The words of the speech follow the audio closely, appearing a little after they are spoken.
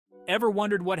Ever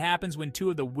wondered what happens when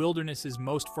two of the wilderness's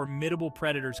most formidable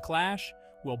predators clash?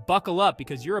 Well, buckle up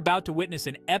because you're about to witness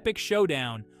an epic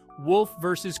showdown, wolf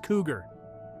versus cougar.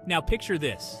 Now picture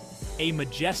this, a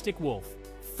majestic wolf,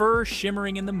 fur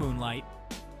shimmering in the moonlight,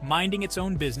 minding its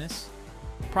own business,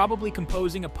 probably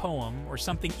composing a poem or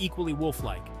something equally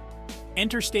wolf-like.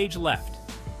 Enter stage left,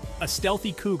 a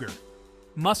stealthy cougar,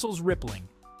 muscles rippling,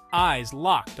 eyes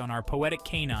locked on our poetic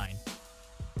canine.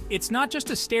 It's not just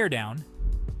a stare down,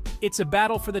 it's a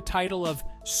battle for the title of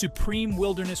Supreme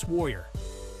Wilderness Warrior.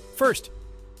 First,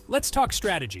 let's talk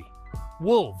strategy.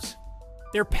 Wolves,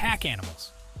 they're pack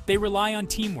animals. They rely on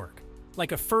teamwork,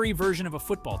 like a furry version of a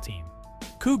football team.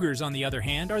 Cougars, on the other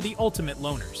hand, are the ultimate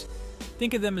loners.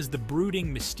 Think of them as the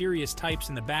brooding, mysterious types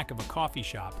in the back of a coffee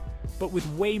shop, but with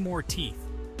way more teeth.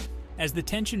 As the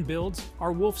tension builds,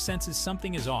 our wolf senses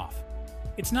something is off.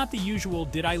 It's not the usual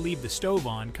 "did I leave the stove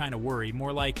on" kind of worry,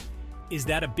 more like, is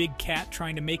that a big cat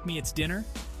trying to make me its dinner?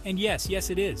 And yes,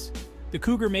 it is. The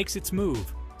cougar makes its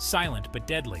move, silent but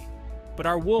deadly. But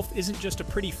our wolf isn't just a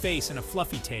pretty face and a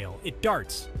fluffy tail. It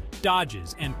darts,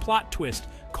 dodges, and plot twist,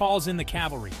 calls in the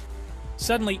cavalry.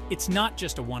 Suddenly, it's not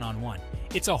just a one-on-one.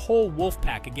 It's a whole wolf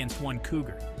pack against one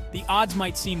cougar. The odds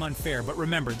might seem unfair, but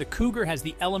remember, the cougar has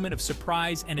the element of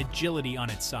surprise and agility on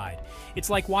its side. It's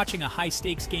like watching a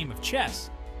high-stakes game of chess,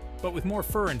 but with more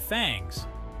fur and fangs.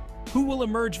 Who will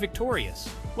emerge victorious?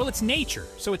 Well, it's nature,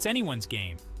 so it's anyone's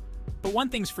game. But one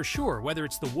thing's for sure, whether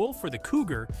it's the wolf or the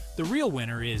cougar, the real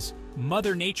winner is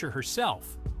Mother Nature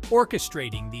herself,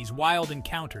 orchestrating these wild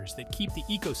encounters that keep the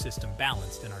ecosystem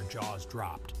balanced and our jaws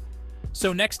dropped.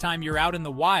 So next time you're out in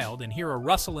the wild and hear a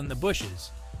rustle in the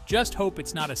bushes, just hope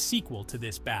it's not a sequel to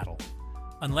this battle.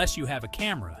 Unless you have a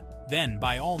camera, then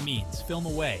by all means, film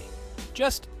away.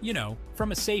 Just,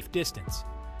 from a safe distance.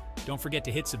 Don't forget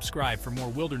to hit subscribe for more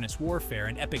wilderness warfare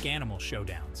and epic animal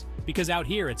showdowns, because out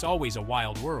here it's always a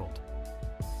wild world.